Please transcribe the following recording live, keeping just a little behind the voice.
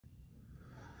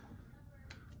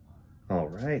All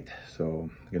right, so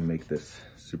I'm gonna make this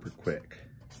super quick.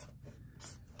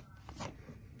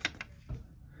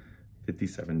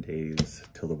 57 days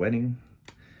till the wedding.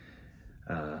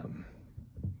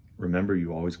 Remember,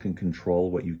 you always can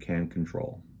control what you can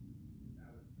control.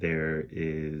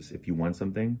 If you want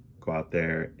something, go out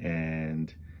there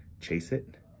and chase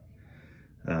it.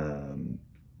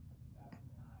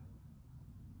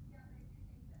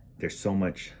 There's so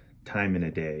much time in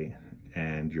a day,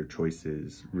 and your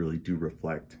choices really do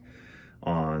reflect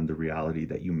on the reality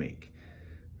that you make.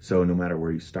 So no matter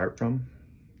where you start from,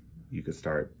 you could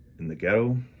start in the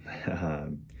ghetto,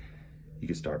 you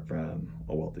could start from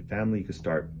a wealthy family, you could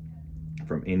start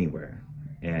from anywhere.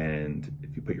 And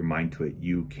if you put your mind to it,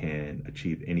 you can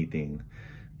achieve anything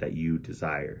that you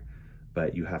desire,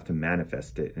 but you have to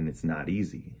manifest it, and it's not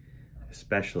easy,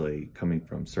 especially coming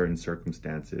from certain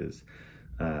circumstances,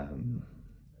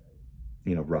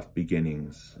 rough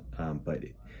beginnings, but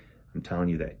I'm telling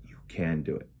you that you can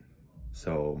do it.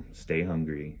 So stay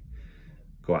hungry,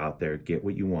 go out there, get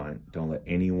what you want. Don't let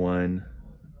anyone,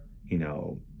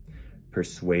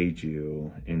 persuade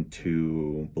you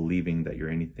into believing that you're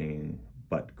anything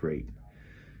but great,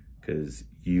 because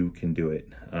you can do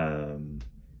it.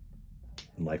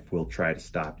 Life will try to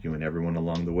stop you, and everyone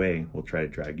along the way will try to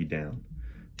drag you down.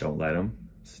 Don't let them.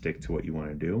 Stick to what you want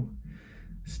to do.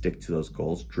 Stick to those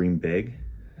goals. Dream big.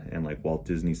 And like Walt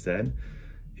Disney said,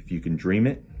 if you can dream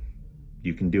it,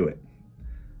 you can do it.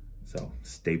 So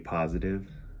stay positive,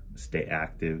 stay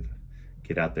active,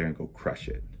 get out there and go crush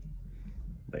it.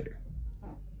 Later.